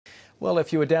Well,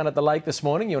 if you were down at the lake this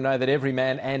morning, you'll know that every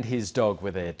man and his dog were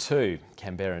there too.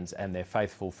 Canberrans and their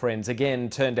faithful friends again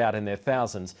turned out in their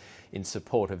thousands in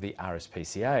support of the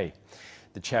RSPCA.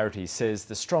 The charity says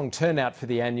the strong turnout for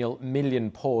the annual Million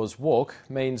Paws Walk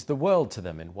means the world to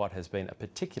them in what has been a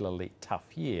particularly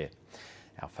tough year.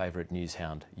 Our favourite news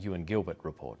hound, Ewan Gilbert,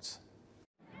 reports.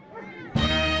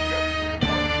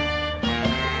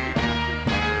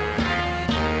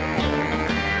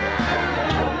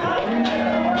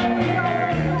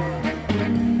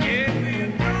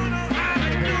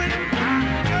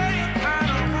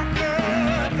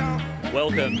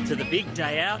 Welcome to the big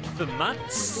day out for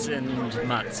mutts and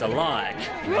mutts alike.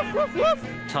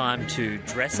 Time to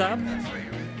dress up,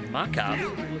 muck up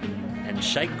and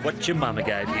shake what your mama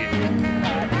gave you.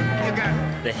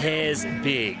 The hair's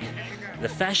big, the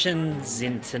fashion's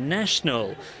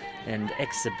international and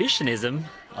exhibitionism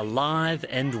alive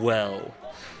and well.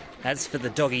 As for the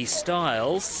doggy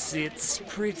styles, it's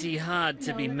pretty hard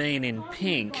to be mean in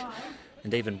pink.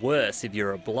 And even worse if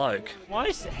you're a bloke. Why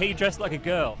is he dressed like a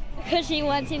girl? Because she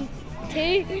wants him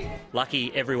to.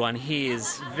 Lucky everyone here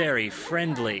is very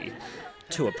friendly.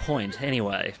 To a point,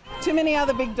 anyway. Too many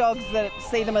other big dogs that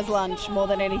see them as lunch more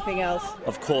than anything else.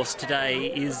 Of course, today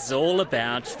is all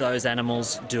about those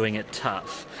animals doing it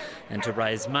tough and to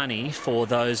raise money for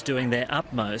those doing their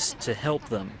utmost to help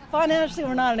them. Financially,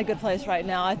 we're not in a good place right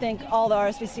now. I think all the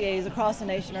RSPCAs across the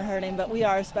nation are hurting, but we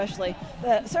are especially.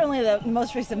 Certainly the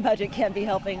most recent budget can't be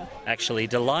helping. Actually,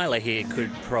 Delilah here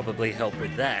could probably help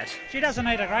with that. She doesn't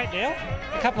need a great deal.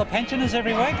 A couple of pensioners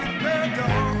every week.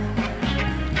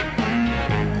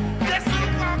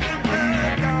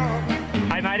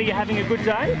 Hey mate, are you having a good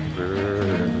day?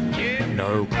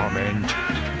 No comment.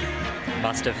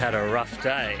 Must have had a rough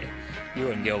day.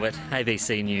 Ewan Gilbert,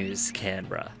 ABC News,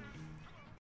 Canberra.